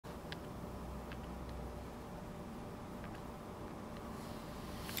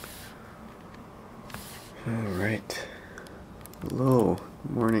Alright. Hello.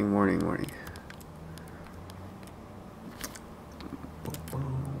 Morning.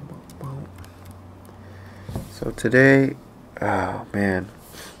 So today, oh man,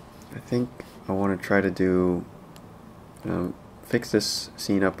 I think I want to try to do, fix this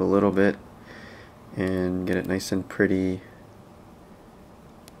scene up a little bit and get it nice and pretty,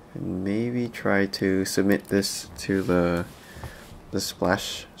 and maybe try to submit this to the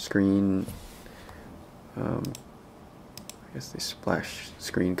splash screen, I guess the splash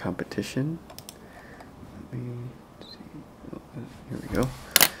screen competition. Let me see. Oh, here we go.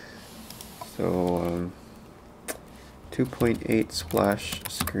 So 2.8 splash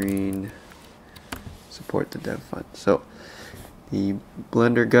screen, support the dev fund. So the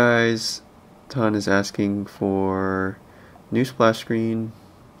Blender guys, Ton is asking for new splash screen,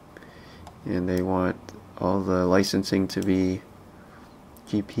 and they want all the licensing to be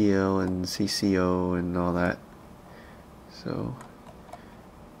GPL and CCO and all that. So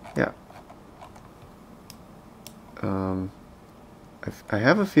yeah, I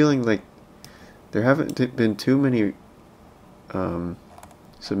have a feeling like there haven't been too many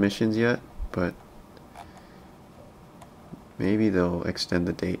submissions yet, but maybe they'll extend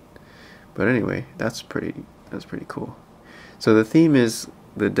the date. But anyway, that's pretty cool. So the theme is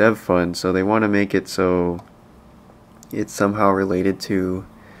the dev fund, so they want to make it so it's somehow related to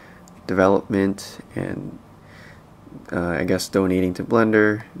development and I guess donating to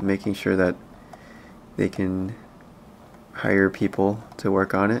Blender, making sure that they can hire people to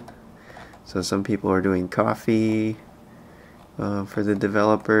work on it. So some people are doing coffee for the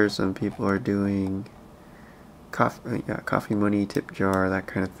developers, some people are doing coffee money, tip jar, that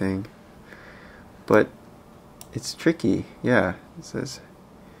kind of thing. But it's tricky, yeah. It says,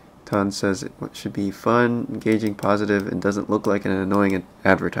 Ton says it should be fun, engaging, positive, and doesn't look like an annoying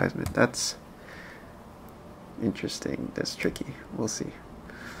advertisement. That's interesting. That's tricky. We'll see.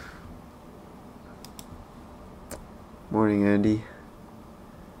 Morning, Andy.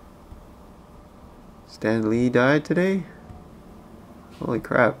 Stan Lee died today? Holy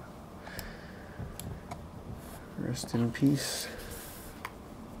crap. Rest in peace.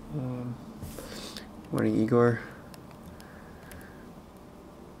 Morning, Igor.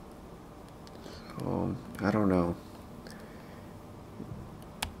 So, I don't know.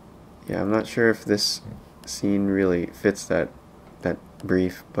 Yeah, I'm not sure if this scene really fits that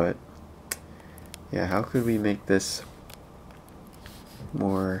brief, but yeah, how could we make this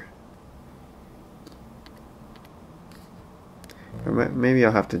more, or maybe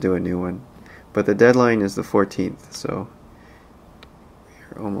I'll have to do a new one, but the deadline is the 14th, so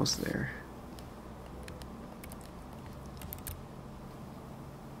we're almost there.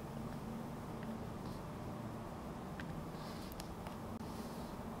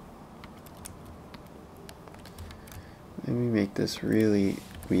 Let me make this really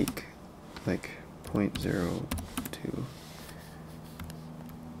weak, like 0.02.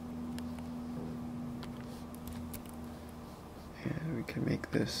 And we can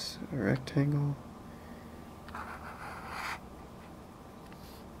make this a rectangle.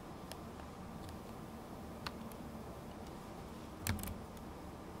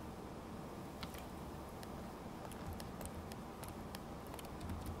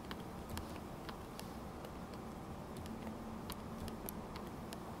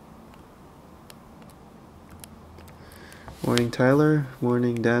 Morning, Tyler.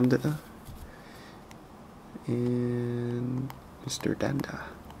 Morning, Danda. And Mr. Danda.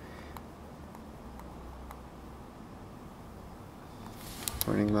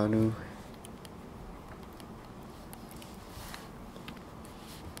 Morning, Manu.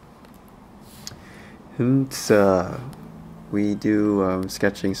 We do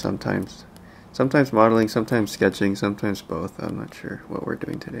sketching sometimes. Sometimes modeling, sometimes sketching, sometimes both. I'm not sure what we're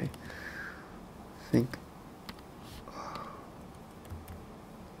doing today. I think.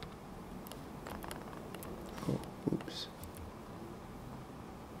 Oh, oops.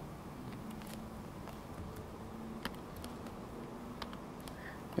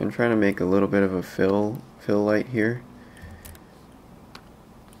 I'm trying to make a little bit of a fill light here.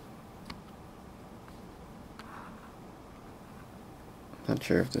 Not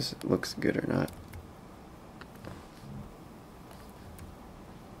sure if this looks good or not.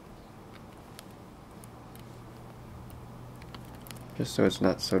 Just so it's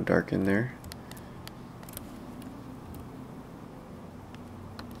not so dark in there.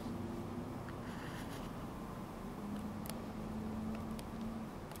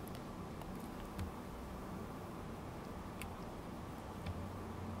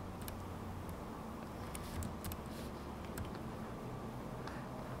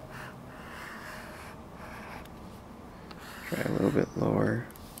 Try a little bit lower.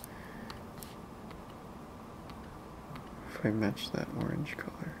 If I match that orange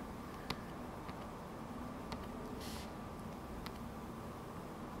color.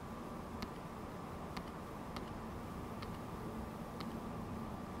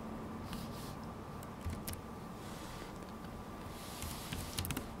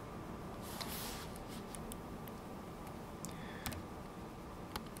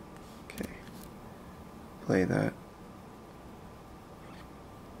 Okay, play that.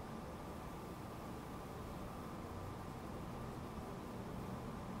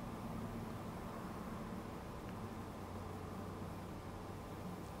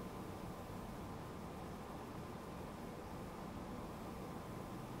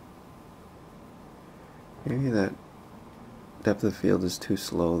 Maybe that depth of field is too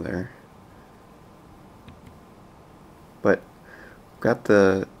slow there. But got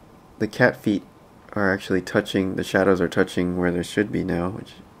the cat feet are actually touching, the shadows are touching where there should be now,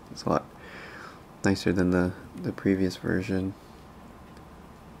 which is a lot nicer than the previous version.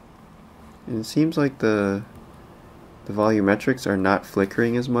 And it seems like the volumetrics are not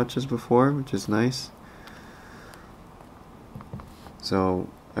flickering as much as before, which is nice. So,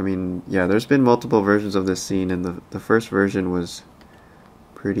 I mean, yeah, there's been multiple versions of this scene, and the first version was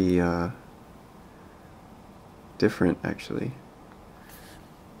pretty different, actually.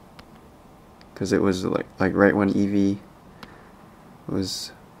 Because it was like right when EEVEE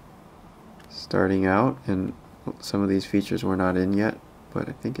was starting out, and some of these features were not in yet, but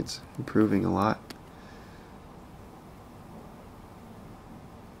I think it's improving a lot.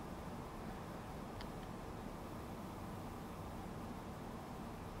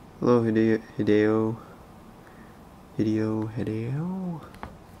 Hello, Hideo.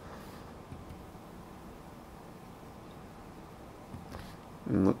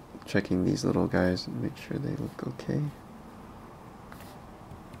 I'm checking these little guys and make sure they look okay.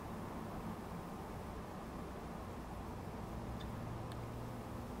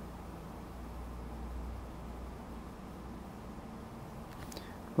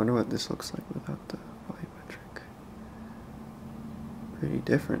 Wonder what this looks like without the volumetric. Pretty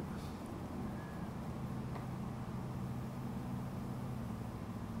different.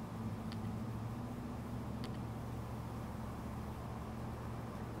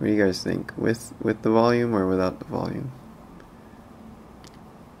 What do you guys think? With the volume or without the volume?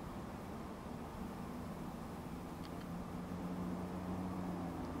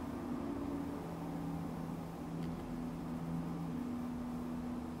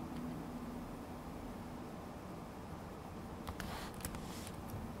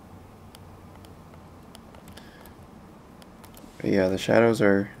 But yeah, the shadows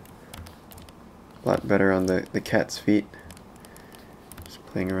are a lot better on the cat's feet. Just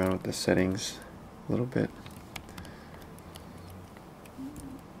playing around with the settings a little bit.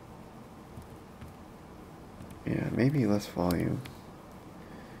 Yeah, maybe less volume.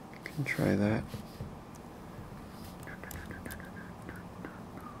 You can try that.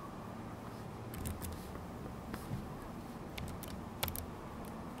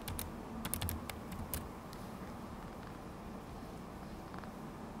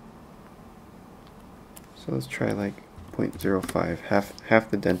 So let's try like 0.05,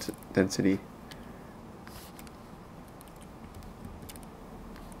 half the density.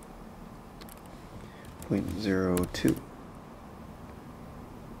 .02.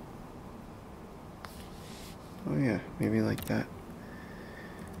 Oh yeah, maybe like that.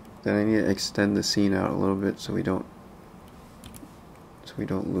 Then I need to extend the scene out a little bit so we don't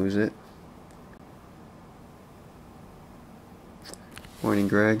lose it. Morning,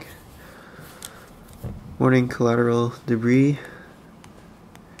 Greg. Morning, Collateral Debris.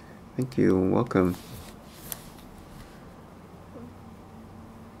 Thank you, welcome.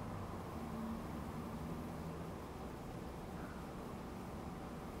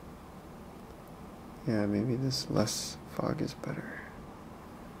 Yeah, maybe this less fog is better.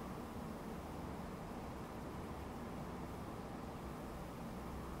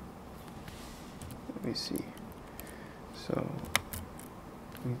 Let me see. So,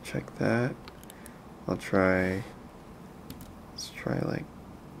 let me check that. Let's try like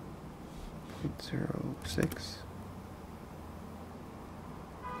 0.06.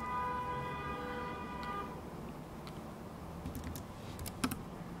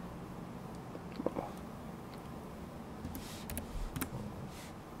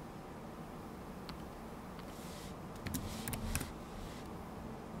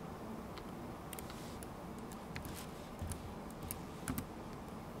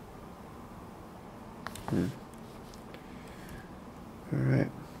 All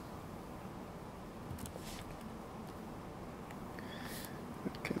right.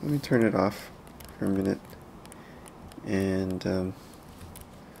 let me turn it off for a minute and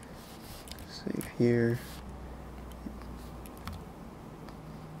save here.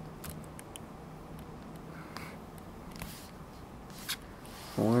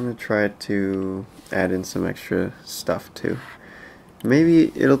 I want to try to add in some extra stuff too.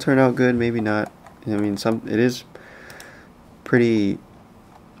 Maybe it'll turn out good, maybe not. I mean, it is pretty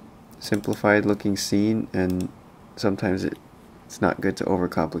simplified looking scene, and sometimes it's not good to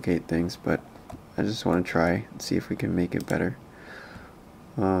overcomplicate things, but I just want to try and see if we can make it better.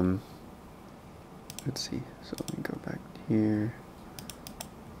 Let's see, so let me go back here.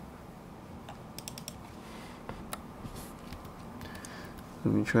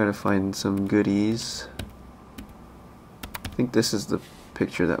 Let me try to find some goodies. I think this is the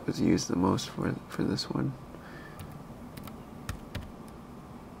picture that was used the most for this one.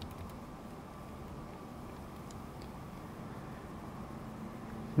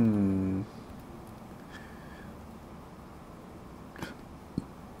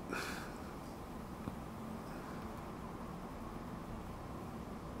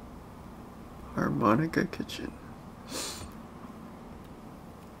 Harmonica kitchen.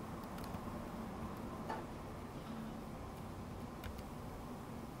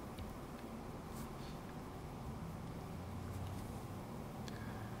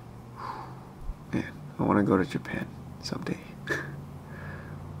 Man, I want to go to Japan someday.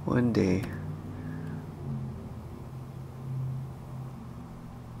 One day.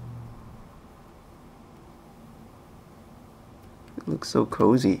 It looks so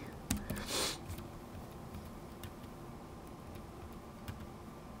cozy.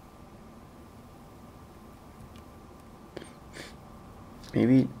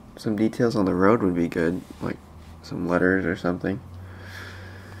 Maybe some details on the road would be good, like some letters or something.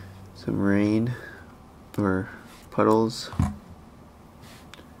 Some rain or puddles.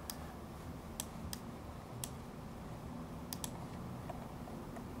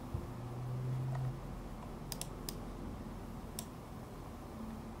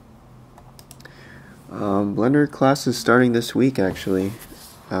 Blender class is starting this week, actually,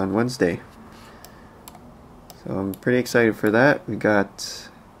 on Wednesday. So I'm pretty excited for that. We got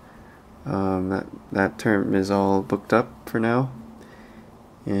that term is all booked up for now,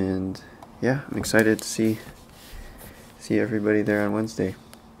 and yeah, I'm excited to see everybody there on Wednesday.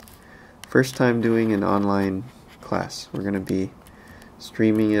 First time doing an online class. We're gonna be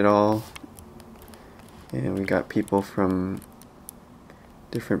streaming it all, and we got people from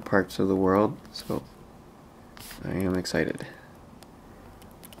different parts of the world, so I am excited.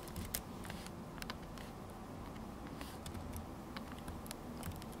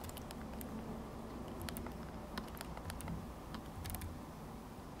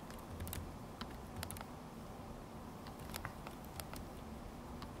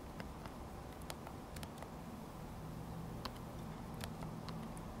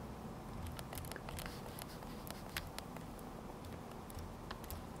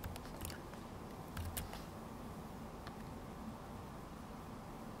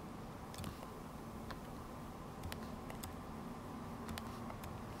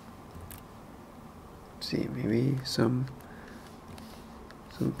 See, maybe some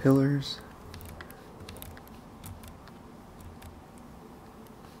pillars.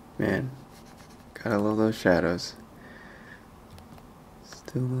 Man, gotta love those shadows.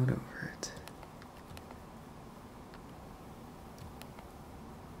 Still not over it.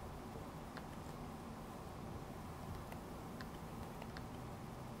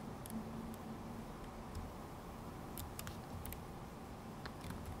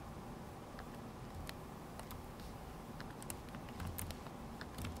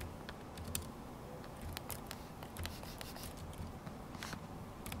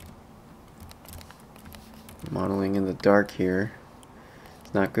 Modeling in the dark here.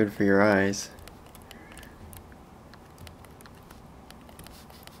 It's not good for your eyes.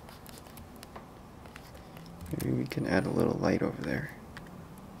 Maybe we can add a little light over there.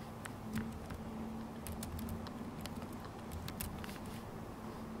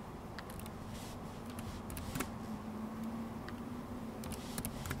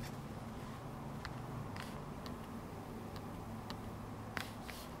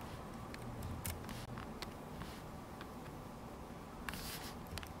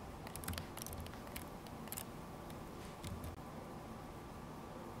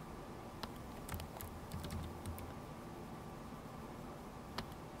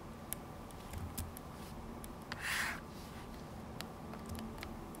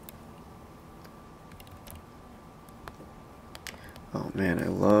 Oh man, I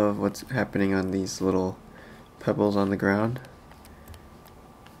love what's happening on these little pebbles on the ground.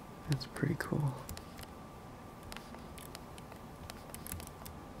 That's pretty cool.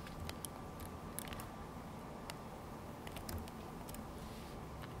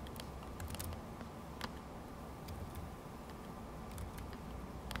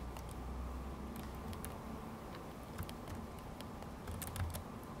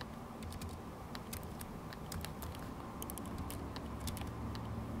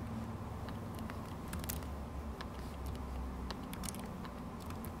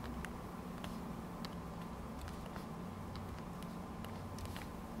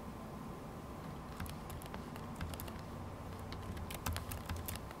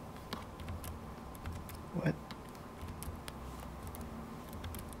 What?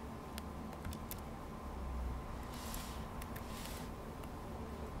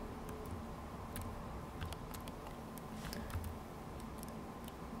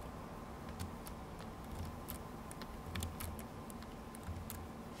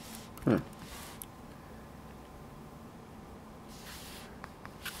 Huh.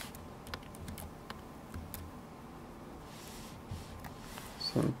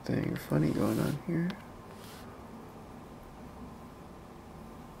 Something funny going on here.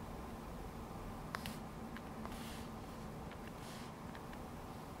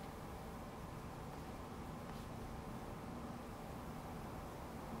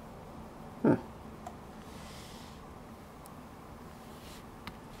 Huh.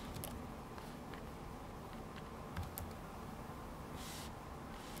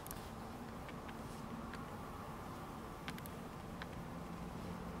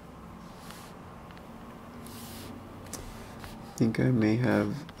 I think I may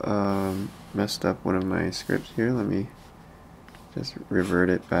have messed up one of my scripts here. Let me just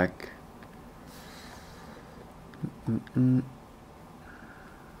revert it back.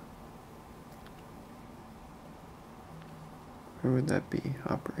 Where would that be?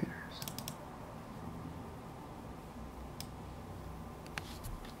 Operators.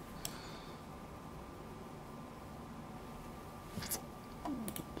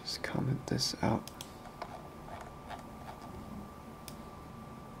 Just comment this out.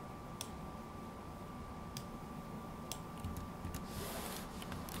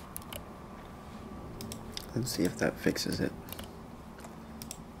 Let's see if that fixes it.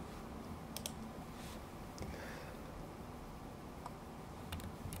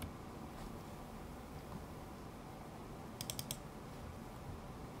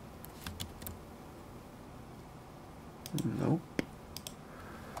 Nope.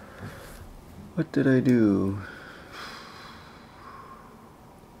 What did I do?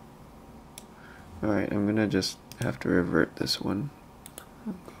 Alright, I'm gonna just have to revert this one.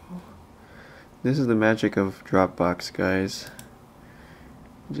 This is the magic of Dropbox, guys.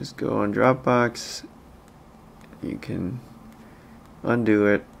 Just go on Dropbox. You can undo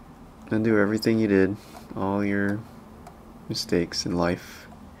it, undo everything you did, all your mistakes in life.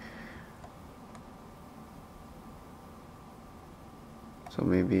 So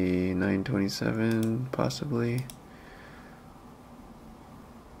maybe 927, possibly.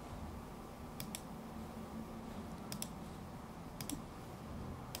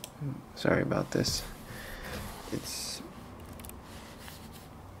 Sorry about this. It's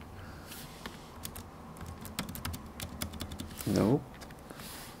nope.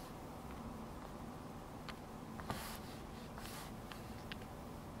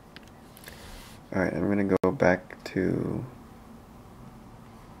 Alright, I'm gonna go back to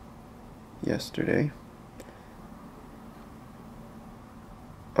yesterday.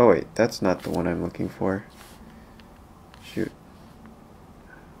 Oh wait, that's not the one I'm looking for. Shoot.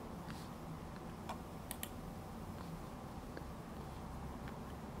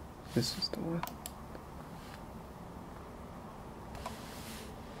 This is the one.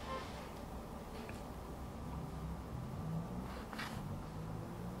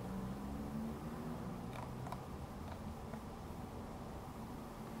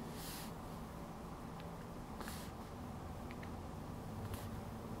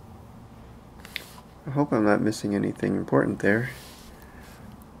 I hope I'm not missing anything important there.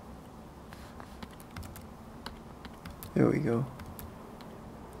 There we go.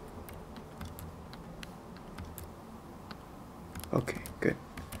 Okay, good.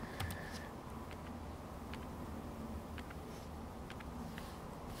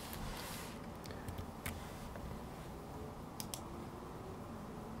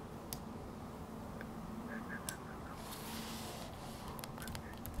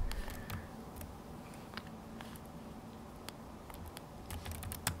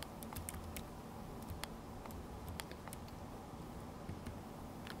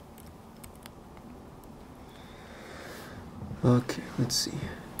 Okay, let's see.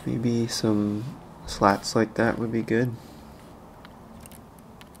 Maybe some slats like that would be good.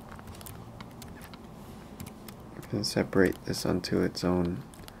 I'm going to separate this onto its own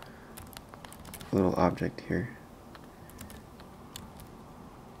little object here.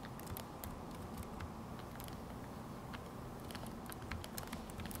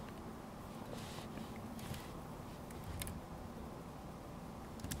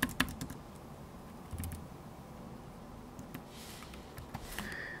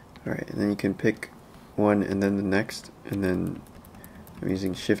 Alright, and then you can pick one and then the next, and then I'm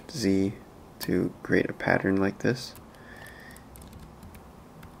using Shift Z to create a pattern like this.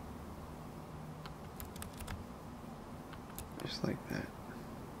 Just like that.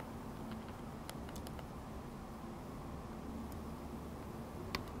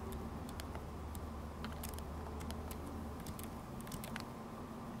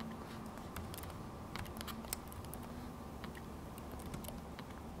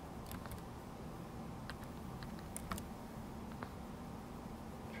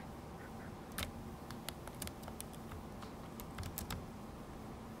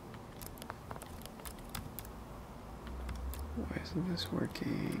 Why isn't this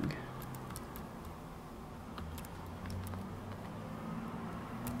working?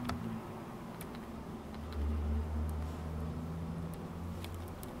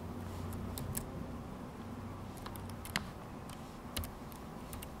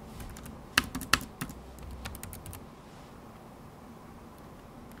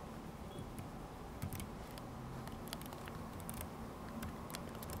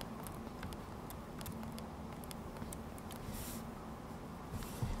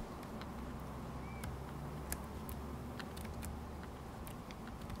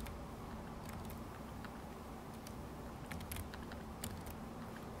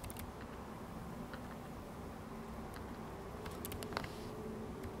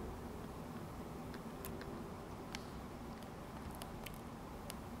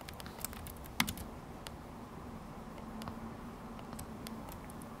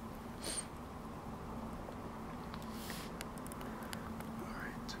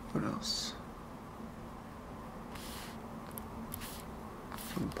 What else?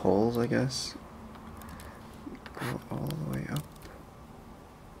 Some poles, I guess. Go all the way up.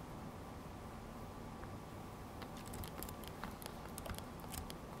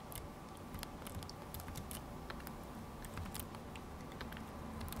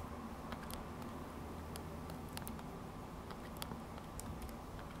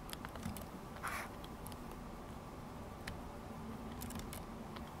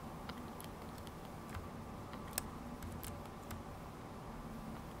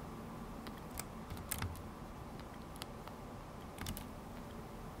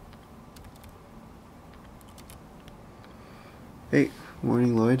 Hey,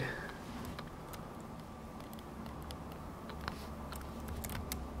 morning, Lloyd.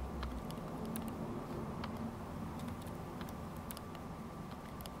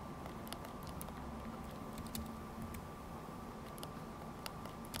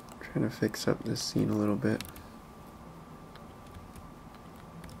 Trying to fix up this scene a little bit.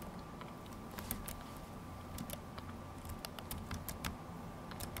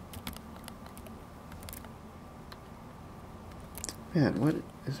 Man, what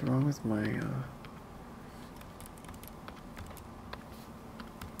is wrong with my,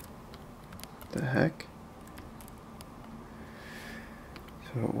 the heck?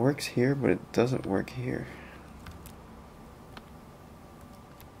 So it works here, but it doesn't work here.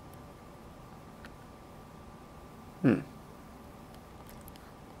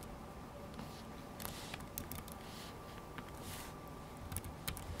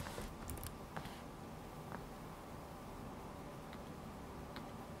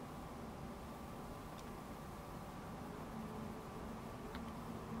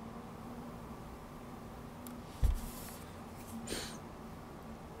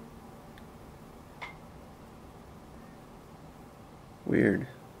 Weird.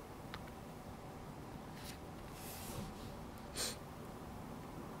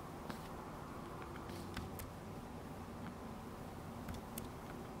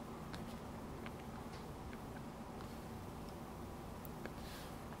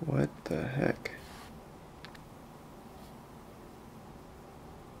 What the heck?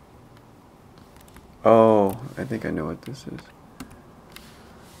 Oh, I think I know what this is.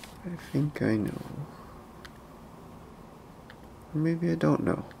 I think I know. Or maybe I don't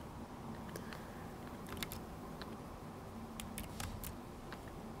know.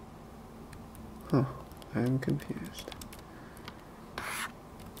 Huh, I'm confused.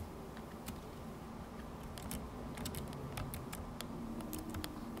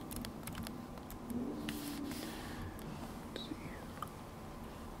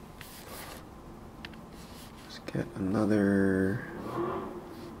 get another.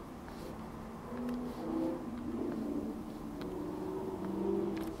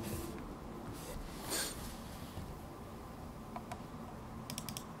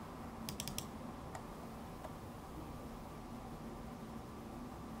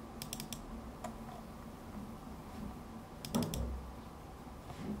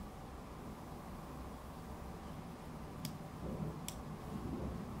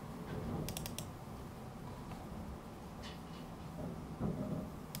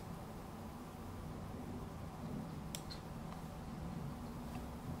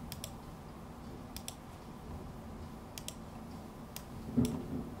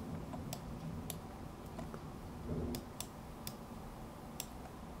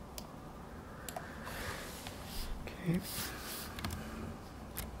 Okay.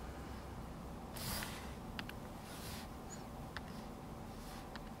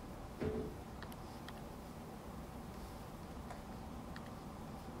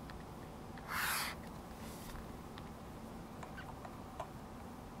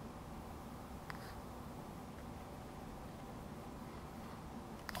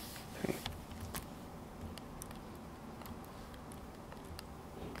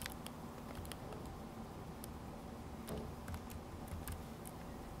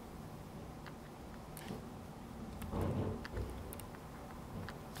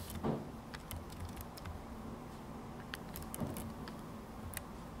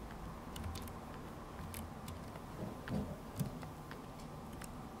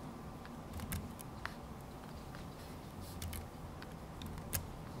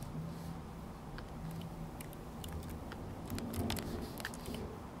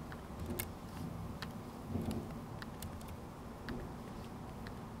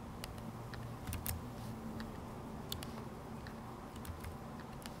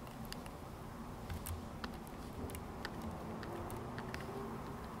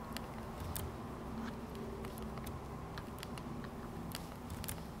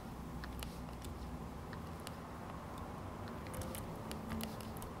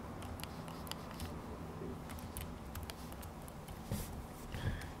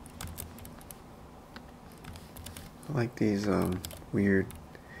 I like these weird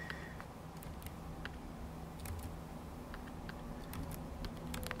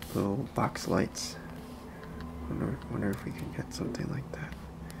little box lights. Wonder if we can get something like that.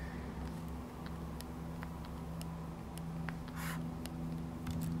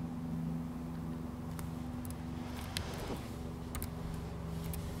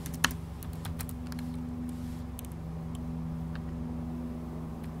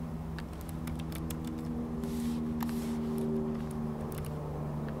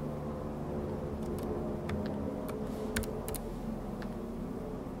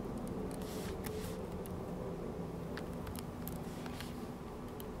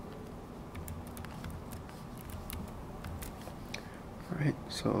 Alright,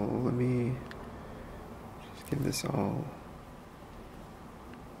 so let me just give this all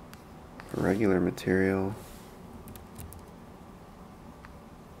a regular material.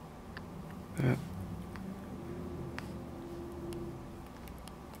 That.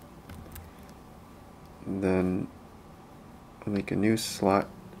 And then I'll make a new slot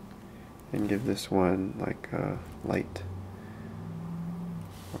and give this one like a light.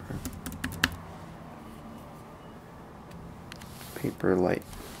 Or paper light.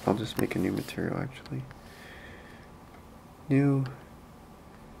 I'll just make a new material actually. New,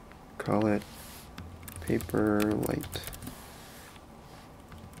 call it paper light.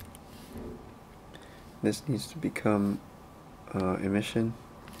 This needs to become emission.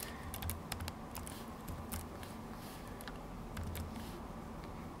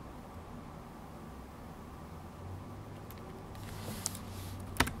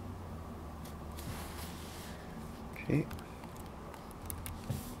 Okay.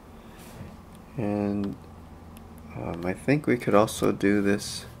 And I think we could also do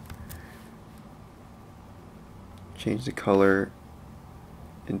this, change the color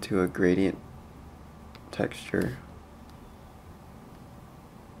into a gradient texture.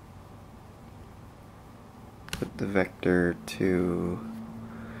 Put the vector to,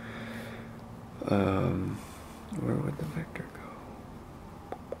 where would the vector go?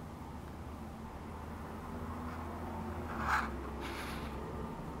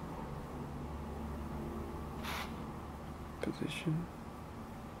 Position.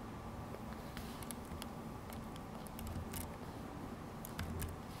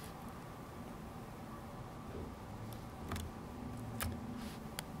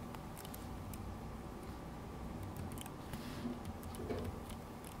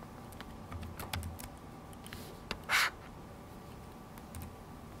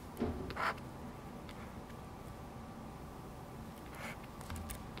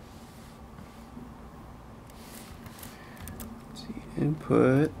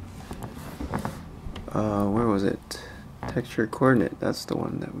 input, where was it? Texture coordinate, that's the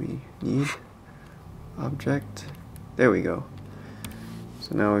one that we need. Object, there we go.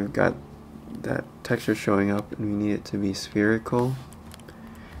 So now we've got that texture showing up, and we need it to be spherical,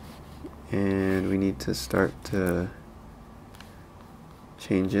 and we need to start to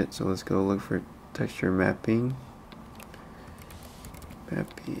change it. So let's go look for texture mapping right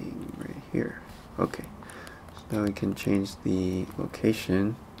here. Okay, so now we can change the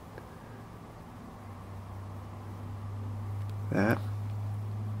location, that,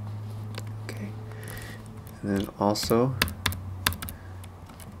 okay, and then also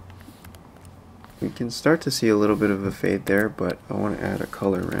we can start to see a little bit of a fade there, but I want to add a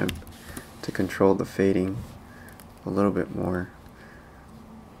color ramp to control the fading a little bit more.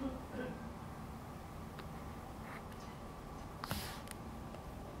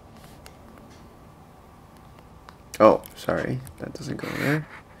 Oh, sorry, that doesn't go there.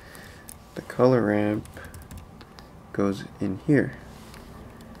 The color ramp goes in here.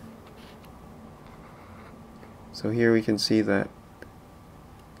 So here we can see that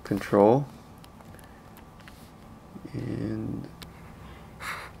control, and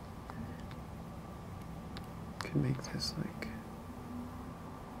can make this like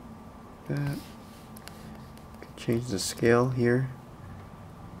that. Could change the scale here.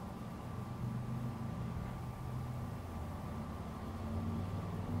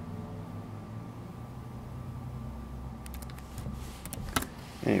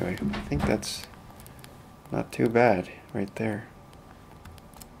 Anyway, I think that's not too bad right there.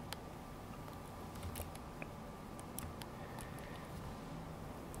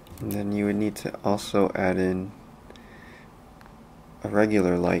 And then you would need to also add in a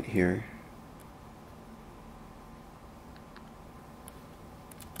regular light here.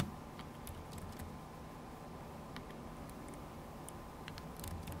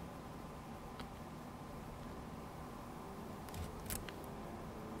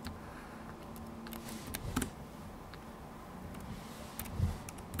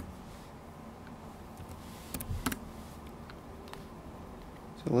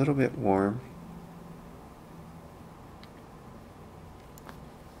 It's a little bit warm.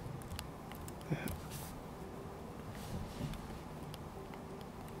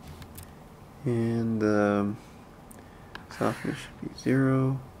 And the softness should be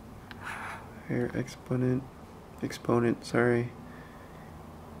 0. Higher exponent, sorry.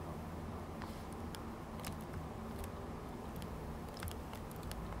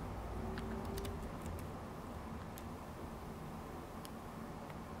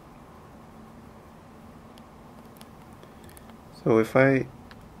 So if I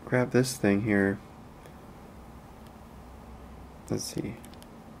grab this thing here, let's see.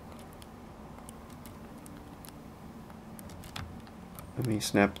 Let me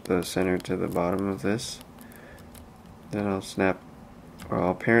snap the center to the bottom of this. Then I'll snap, or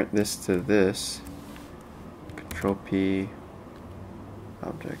I'll parent this to this. Control P,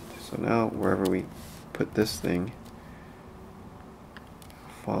 object. So now wherever we put this thing,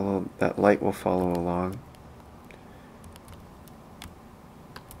 that light will follow along.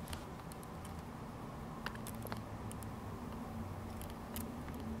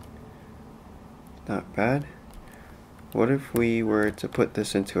 Not bad. What if we were to put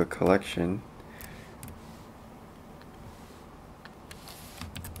this into a collection?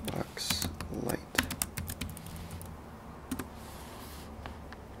 Box light.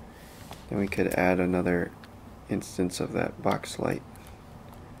 Then we could add another instance of that box light.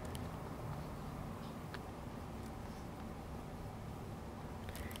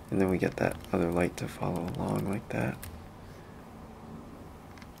 And then we get that other light to follow along like that.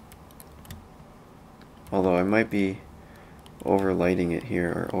 Although I might be overlighting it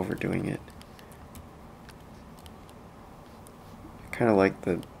here or overdoing it. I kind of like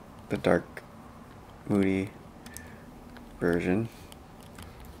the dark, moody version,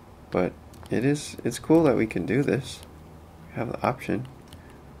 but it's cool that we can do this. We have the option.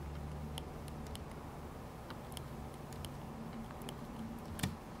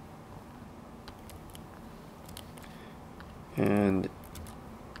 And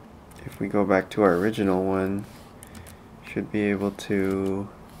if we go back to our original one, should be able to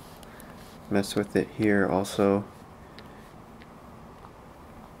mess with it here also.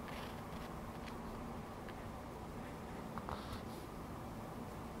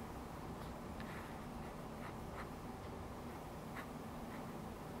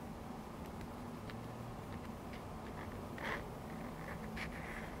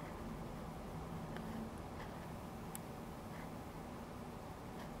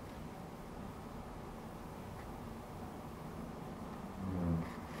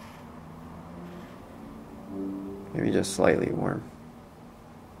 Maybe just slightly warm.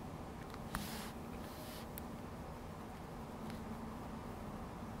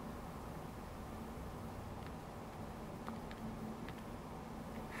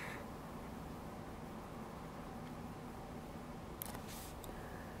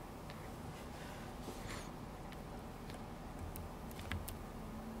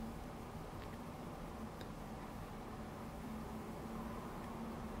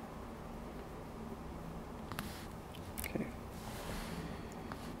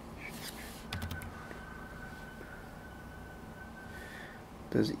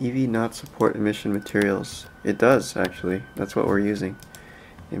 Does EEVEE not support emission materials? It does, actually. That's what we're using.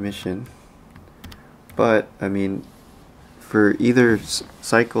 Emission. But, I mean, for either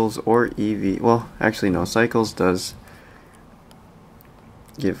Cycles or EEVEE, well, actually no, Cycles does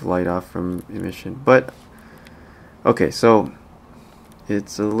give light off from emission. But, okay, so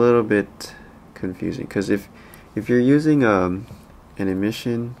it's a little bit confusing, because if you're using an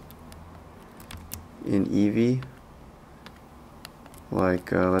emission in EEVEE,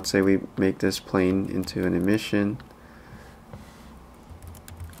 like let's say we make this plane into an emission,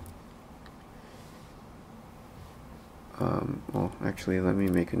 well, actually let me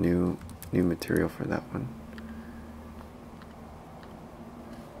make a new material for that one.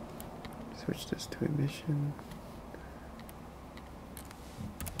 Switch this to emission.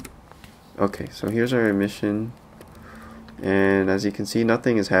 Okay, so here's our emission, and as you can see,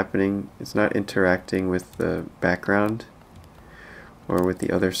 nothing is happening. It's not interacting with the background or with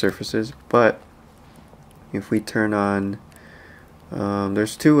the other surfaces. But if we turn on,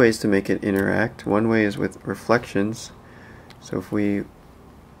 there's two ways to make it interact. One way is with reflections. So if we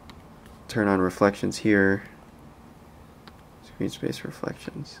turn on reflections here, screen space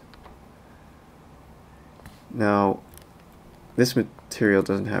reflections. Now, this material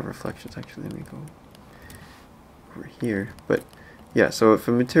doesn't have reflections. Actually, let me go over here. But yeah, so if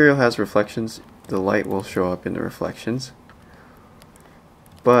a material has reflections, the light will show up in the reflections.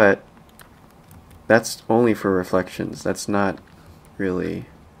 But that's only for reflections. That's not really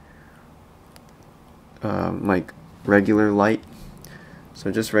like regular light.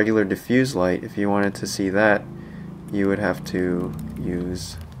 So just regular diffuse light, if you wanted to see that, you would have to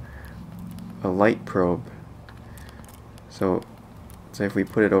use a light probe. So say if we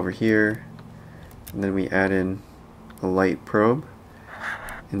put it over here, and then we add in a light probe,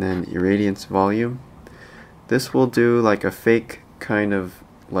 and then irradiance volume, this will do like a fake kind of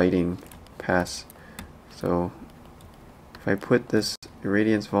lighting pass. So if I put this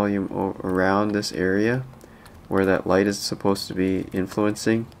irradiance volume around this area where that light is supposed to be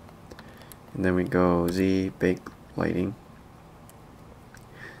influencing, and then we go Z bake lighting,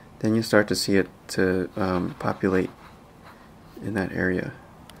 then you start to see it to populate in that area.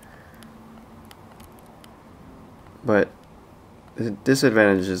 But the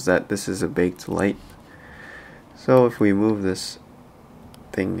disadvantage is that this is a baked light. So if we move this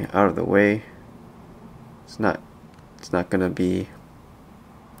thing out of the way, it's not going to be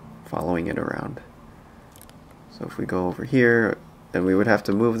following it around. So if we go over here, then we would have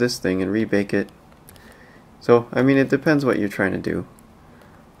to move this thing and rebake it. So I mean, it depends what you're trying to do,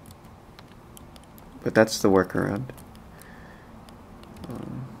 but that's the workaround.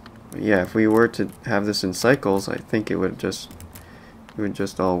 But yeah, if we were to have this in Cycles, I think it would just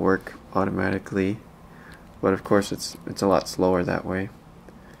all work automatically. But of course, it's a lot slower that way.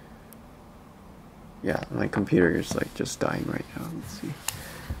 Yeah, my computer is like just dying right now. Let's see.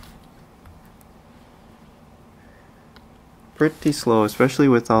 Pretty slow, especially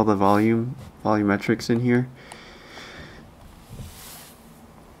with all the volumetrics in here.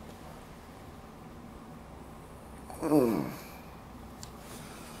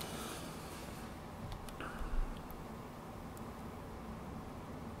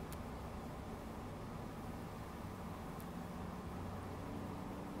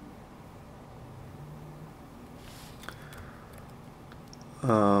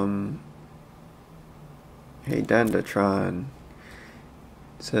 Hey Dandatron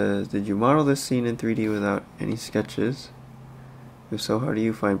says, did you model this scene in 3D without any sketches? If so, how do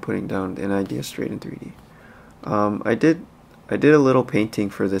you find putting down an idea straight in 3D? I did a little painting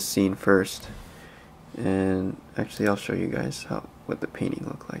for this scene first, and actually I'll show you guys what the painting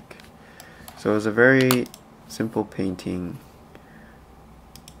looked like. So it was a very simple painting.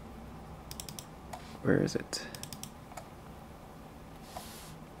 Where is it?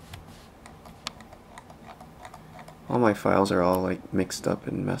 All my files are all like mixed up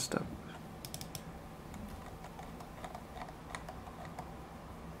and messed up.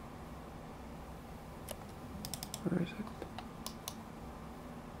 Where is it?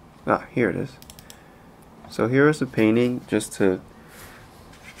 Ah, here it is. So here is a painting just to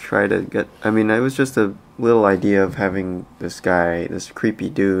try to get, I mean, it was just a little idea of having this guy, this creepy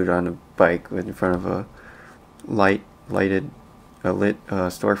dude on a bike in front of a lit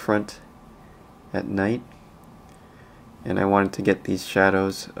storefront at night. And I wanted to get these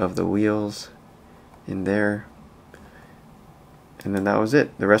shadows of the wheels in there. And then that was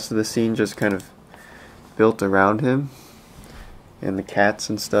it. The rest of the scene just kind of built around him. And the cats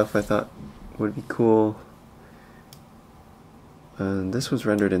and stuff I thought would be cool. This was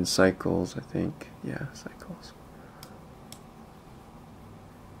rendered in cycles, I think. Yeah, cycles.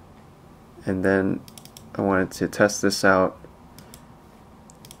 And then I wanted to test this out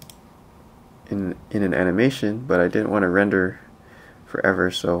in an animation, but I didn't want to render forever,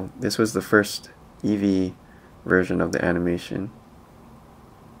 so this was the first EEVEE version of the animation.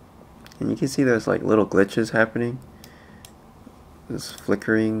 And you can see there's like little glitches happening. This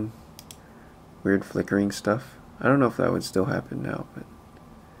flickering, weird flickering stuff. I don't know if that would still happen now, but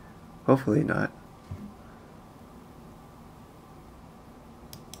hopefully not.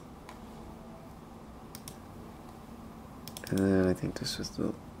 And then I think this was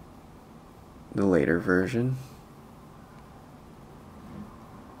the later version.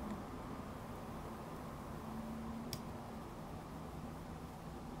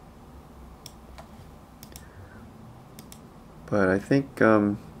 But I think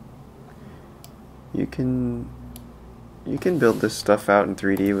you can build this stuff out in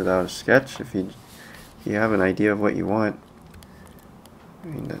 3D without a sketch if you have an idea of what you want. I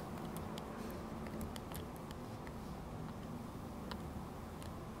mean,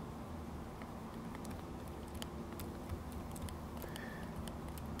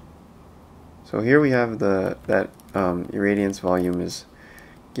 so here we have that irradiance volume is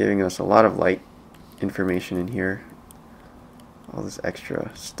giving us a lot of light information in here. All this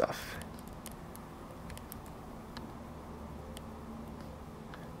extra stuff.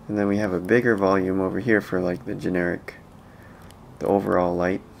 And then we have a bigger volume over here for like the generic, the overall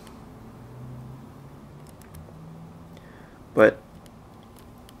light. But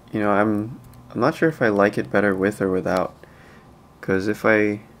you know, I'm not sure if I like it better with or without, because if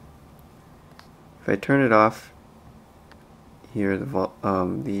I turn it off here,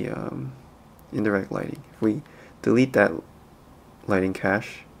 the indirect lighting, if we delete that lighting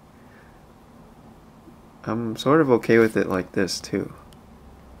cache, I'm sort of okay with it like this too.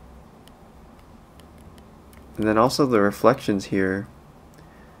 And then also the reflections here,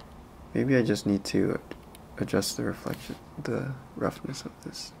 maybe I just need to adjust the reflection, the roughness of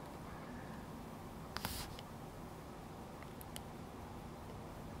this.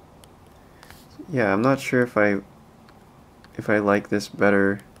 Yeah, I'm not sure if I like this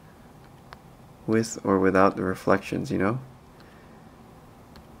better with or without the reflections, you know?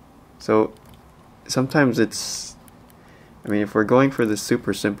 So sometimes it's, I mean, if we're going for this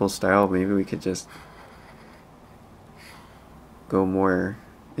super simple style, maybe we could just go more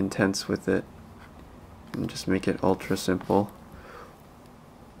intense with it and just make it ultra simple.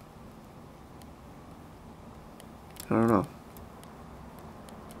 I don't know.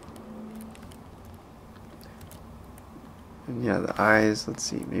 And yeah, the eyes, let's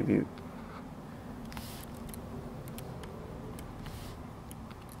see, maybe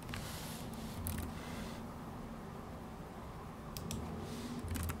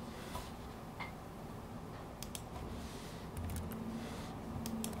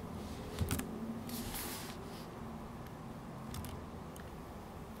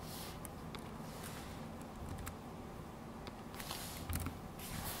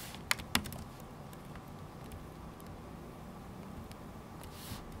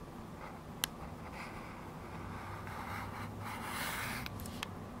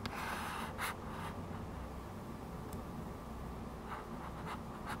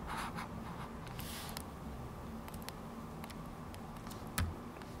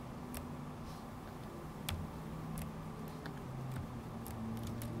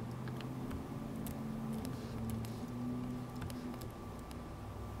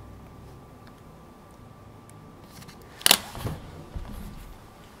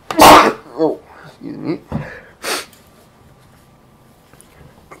excuse me.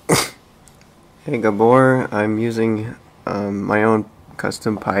 Hey Gabor, I'm using my own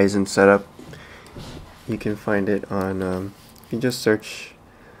custom Python setup. You can find it on if you just search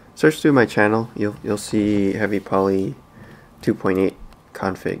through my channel, you'll see HEAVYPOLY 2.8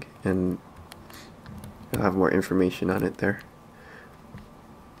 config, and you'll have more information on it there.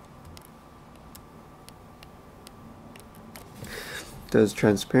 Does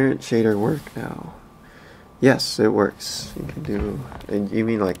transparent shader work now? Yes, it works. You can do, and you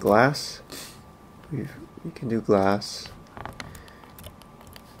mean like glass? You can do glass.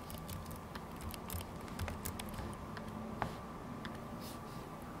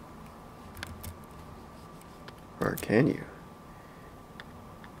 Or can you?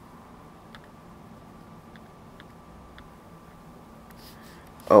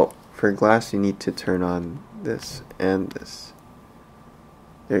 Oh, for glass you need to turn on this and this.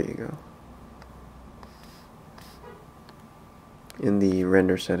 There you go. In the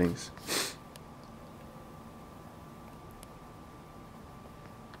render settings.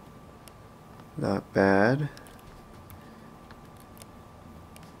 Not bad.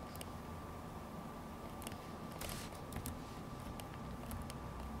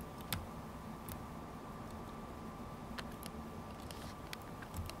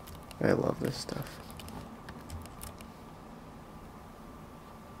 I love this stuff.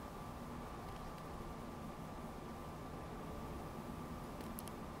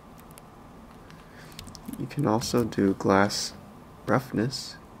 You can also do glass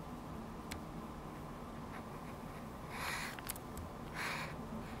roughness.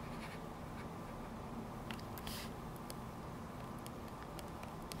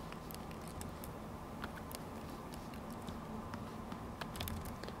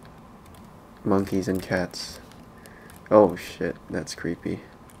 Monkeys and cats. Oh shit, that's creepy.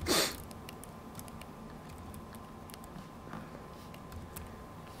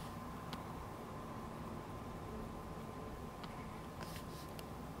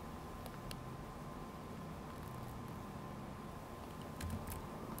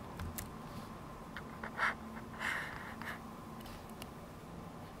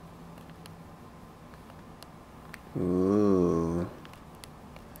 Ooh.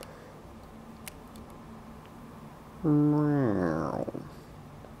 Meow.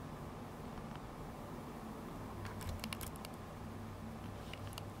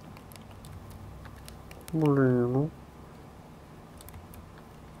 Meow.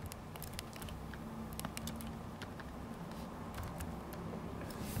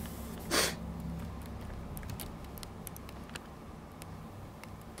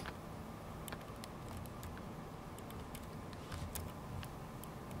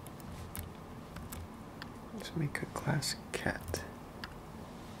 Let's make a classic cat.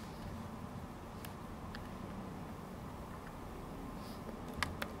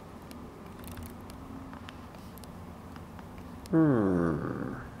 Hmm.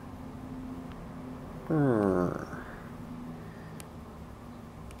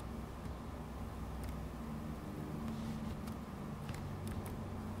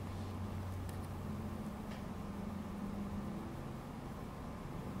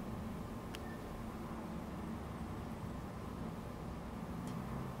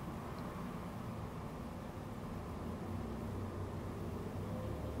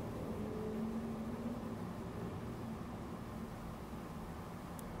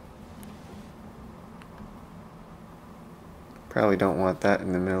 Probably don't want that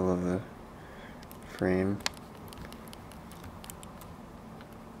in the middle of the frame.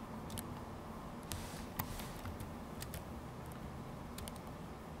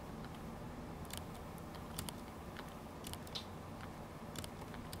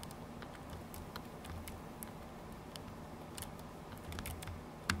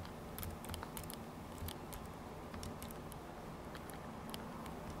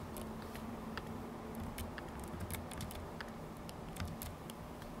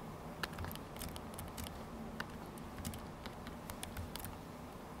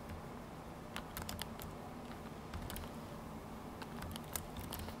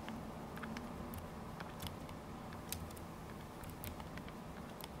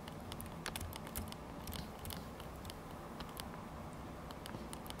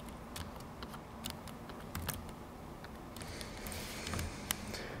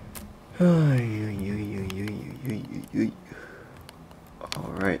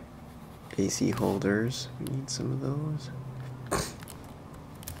 Alright, AC holders, we need some of those.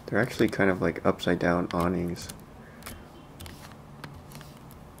 They're actually kind of like upside down awnings.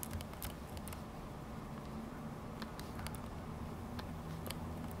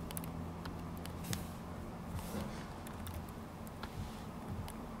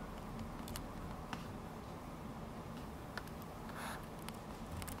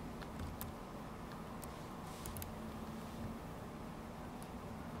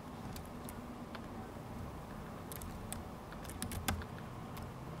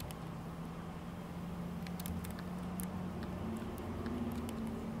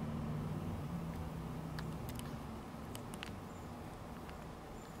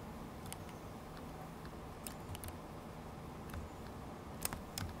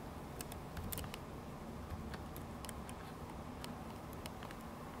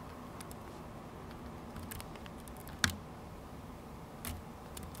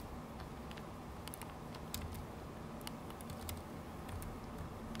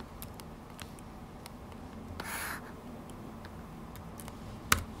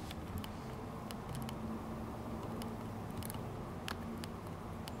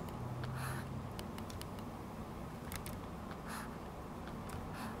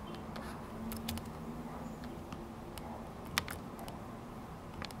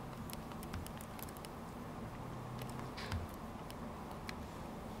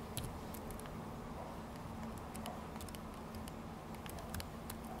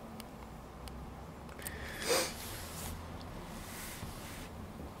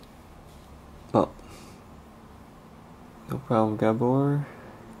 problem, Gabor.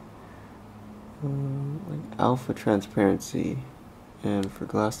 Like alpha transparency, and for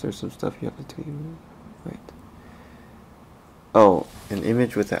glass there's some stuff you have to do. Right. Oh, an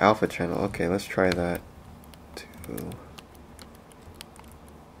image with the alpha channel. Okay, let's try that too.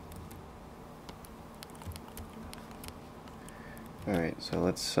 Alright, so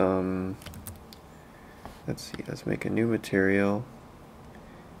let's see, let's make a new material,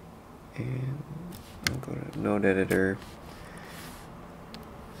 and I'll go to node editor.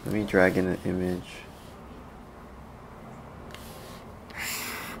 Let me drag in an image.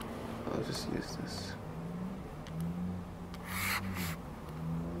 I'll just use this.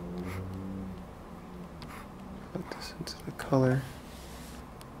 Put this into the color.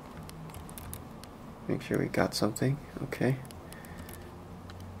 Make sure we got something. Okay.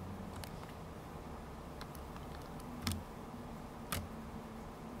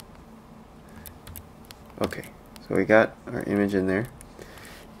 Okay, so we got our image in there,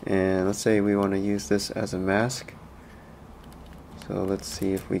 and let's say we want to use this as a mask. So let's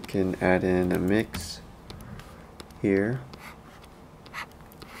see if we can add in a mix here.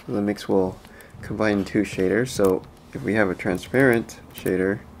 So the mix will combine two shaders. So if we have a transparent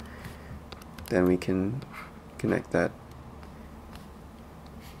shader, then we can connect that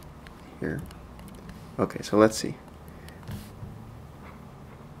here. Okay, so let's see.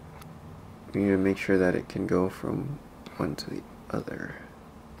 We need to make sure that it can go from one to the other.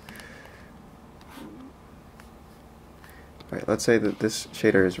 Alright, let's say that this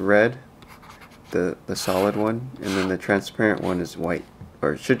shader is red, the solid one, and then the transparent one is white,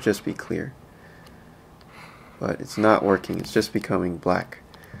 or it should just be clear. But it's not working, it's just becoming black.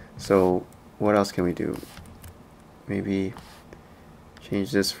 So what else can we do? Maybe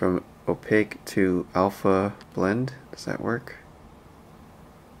change this from opaque to alpha blend. Does that work?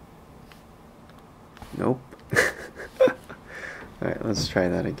 Nope. Alright, let's try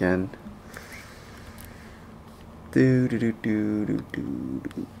that again. Do do do do do do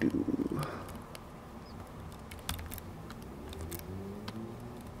do do.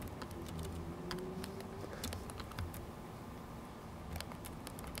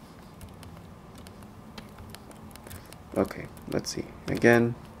 Okay, let's see.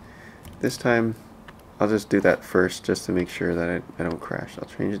 Again, this time I'll just do that first just to make sure that I don't crash. I'll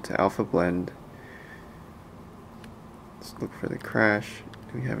change it to alpha blend. Let's look for the crash.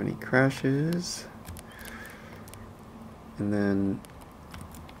 Do we have any crashes? And then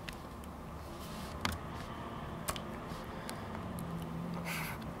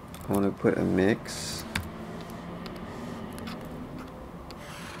I want to put a mix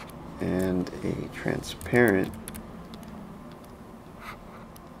and a transparent.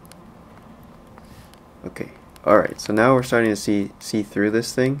 Okay, alright, so now we're starting to see through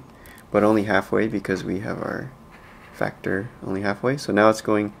this thing, but only halfway because we have our factor only halfway. So now it's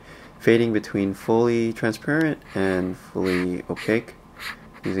going fading between fully transparent and fully opaque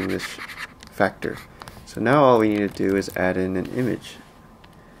using this factor. So now all we need to do is add in an image.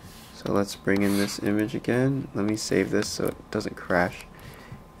 So let's bring in this image again. Let me save this so it doesn't crash,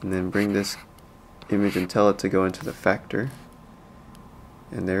 and then bring this image and tell it to go into the factor,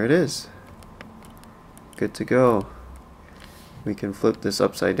 and there it is. Good to go. We can flip this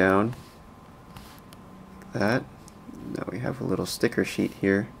upside down like that. Now we have a little sticker sheet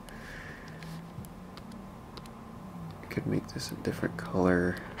here. We could make this a different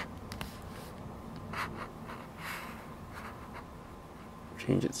color.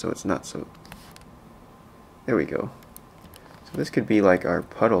 Change it so it's not so. There we go. So this could be like our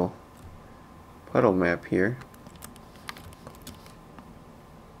puddle map here.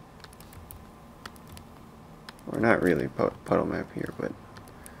 Or not really puddle map here, but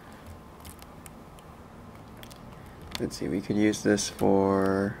let's see, we could use this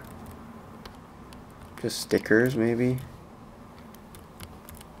for just stickers maybe.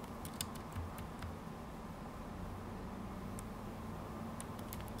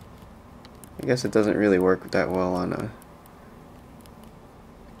 I guess it doesn't really work that well on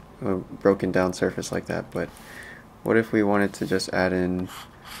a broken down surface like that, but what if we wanted to just add in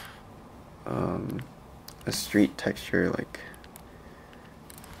a street texture, like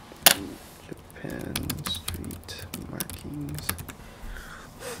Japan street markings.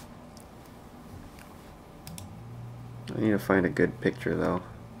 I need to find a good picture though.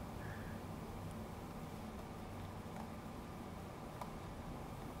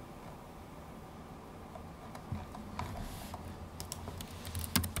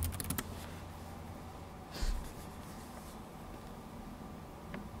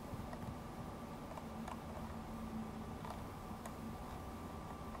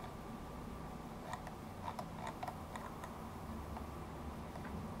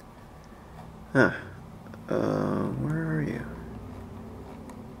 Huh. Where are you?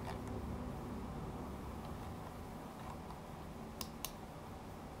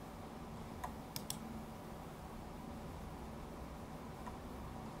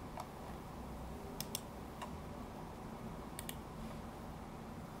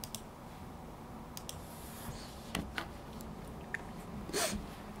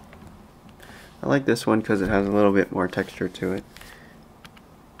 I like this one because it has a little bit more texture to it.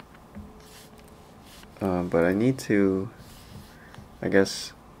 But I need to, I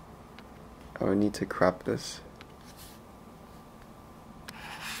guess, I would need to crop this.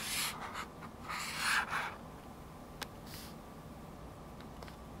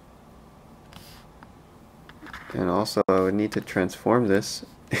 And also I would need to transform this.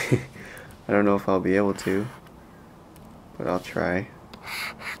 I don't know if I'll be able to, but I'll try.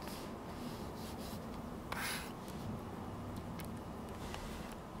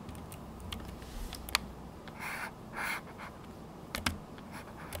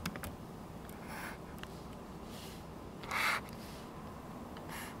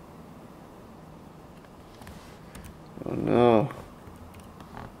 Oh no.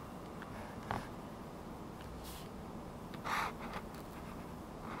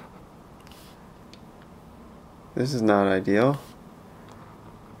 This is not ideal.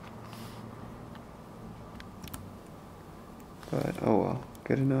 But oh well,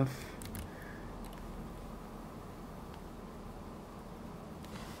 good enough.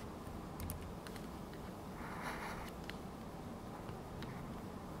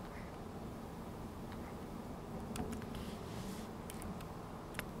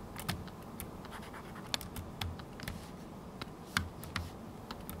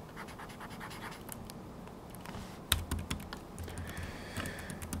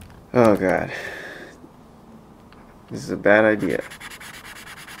 Oh god. This is a bad idea.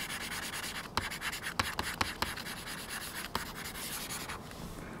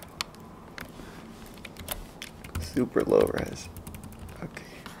 Super low res. Okay.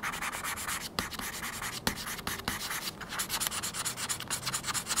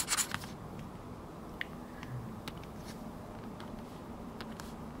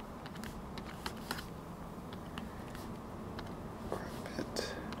 Crop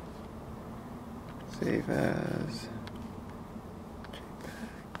it. Save as.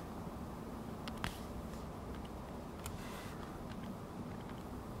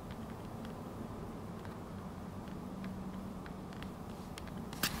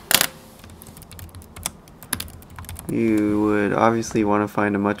 You would obviously want to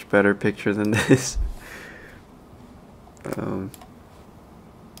find a much better picture than this.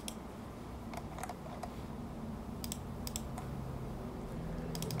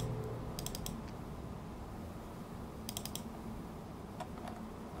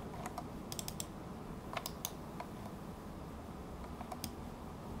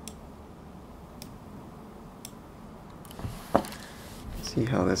 See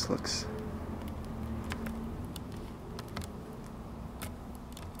how this looks.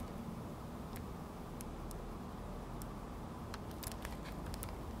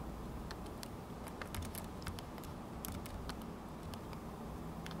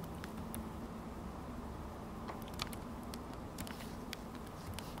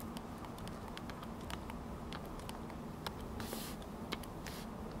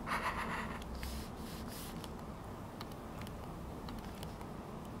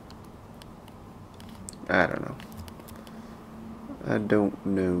 I don't know. I don't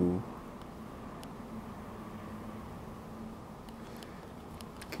know.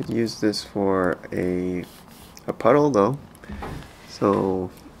 Could use this for a puddle though.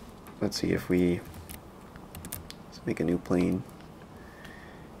 So let's see if let's make a new plane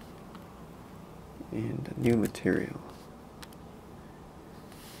and a new material.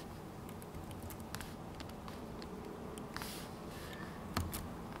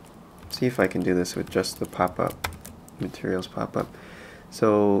 See if I can do this with just the pop-up materials pop-up.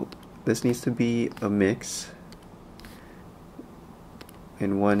 So this needs to be a mix.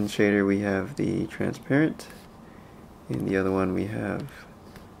 In one shader we have the transparent, in the other one we have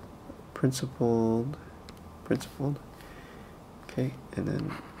principled. Okay, and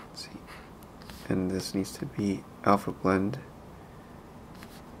then let's see. And this needs to be alpha blend.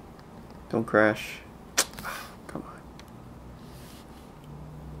 Don't crash. Come on.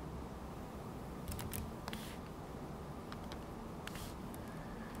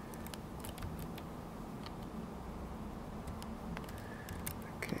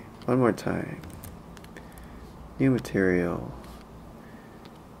 Okay, one more time. New material.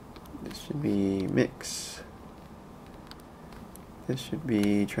 This should be mix. This should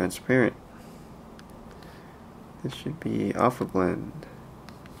be transparent. This should be alpha blend.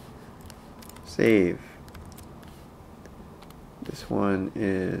 Save. This one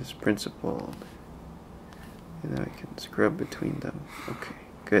is principled. And now I can scrub between them. Okay,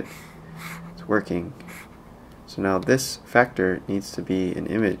 good. It's working. So now this factor needs to be an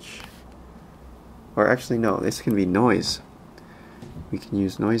image. Or actually no, this can be noise. We can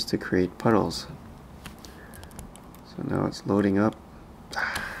use noise to create puddles. So now it's loading up.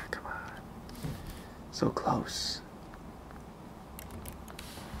 Ah, come on. So close.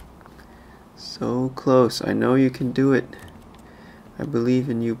 So close. I know you can do it. I believe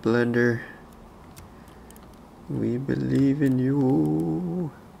in you, Blender. We believe in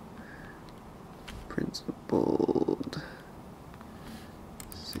you. Principled.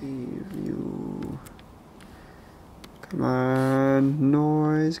 Save you. Come on,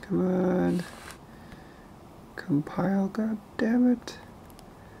 noise, come on. Compile, god damn it.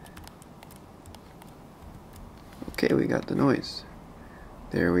 Okay, we got the noise.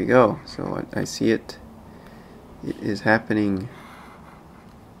 There we go. So I see it. It is happening.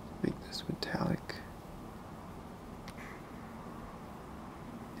 Make this metallic.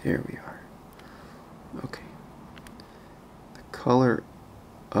 There we are. Okay. The color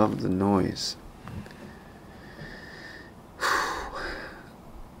of the noise.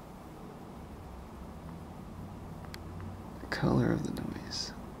 The color of the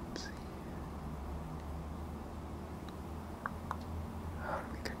noise. Let's see. How do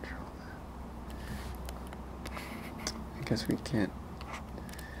we control that? I guess we can't.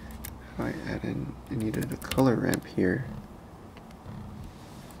 How do I add in? I needed a color ramp here.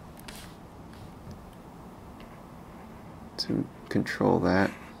 To control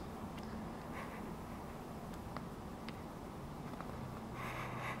that.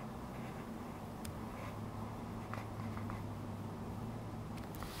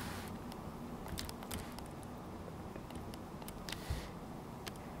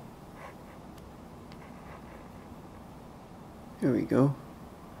 There we go.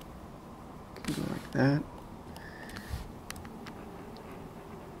 Can go like that.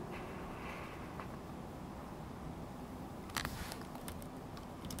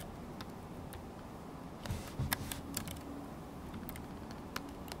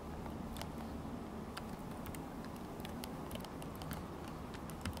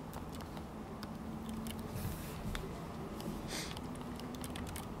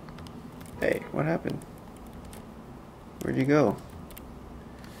 Hey, what happened? Where'd you go?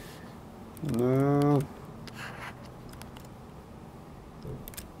 No.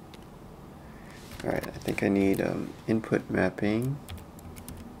 Alright, I think I need input mapping.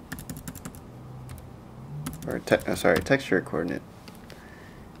 Or texture coordinate.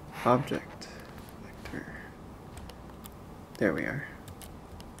 Object. Vector. There we are.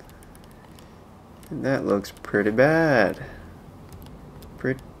 And that looks pretty bad.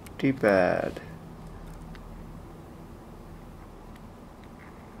 Pretty bad.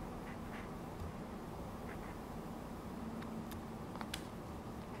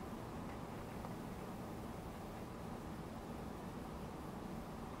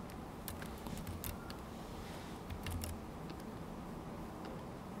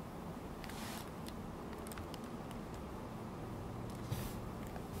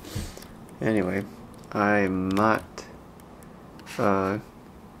 Anyway, I'm not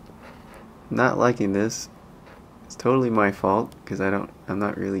liking this. It's totally my fault because I'm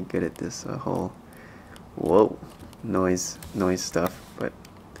not really good at this whole noise stuff. But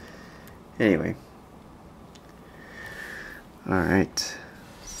anyway, all right.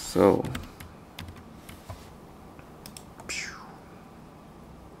 So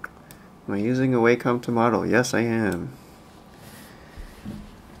am I using a Wacom to model? Yes, I am.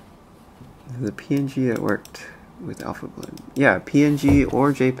 The PNG that worked with Alpha Blend. Yeah, PNG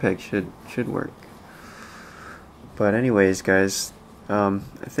or JPEG should work. But anyways, guys, I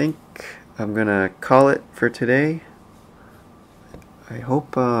think I'm gonna call it for today. I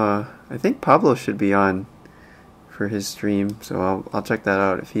think Pablo should be on for his stream, so I'll check that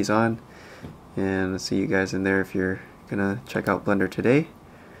out if he's on, and I'll see you guys in there if you're gonna check out Blender today.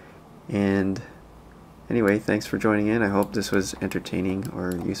 And anyway, thanks for joining in. I hope this was entertaining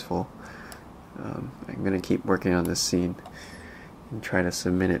or useful. I'm going to keep working on this scene and try to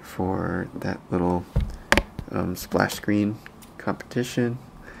submit it for that little splash screen competition.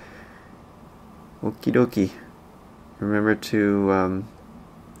 Okie dokie. Remember to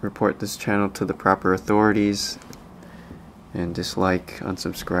report this channel to the proper authorities and dislike,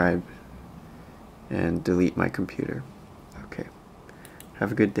 unsubscribe, and delete my computer. Okay.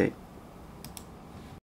 Have a good day.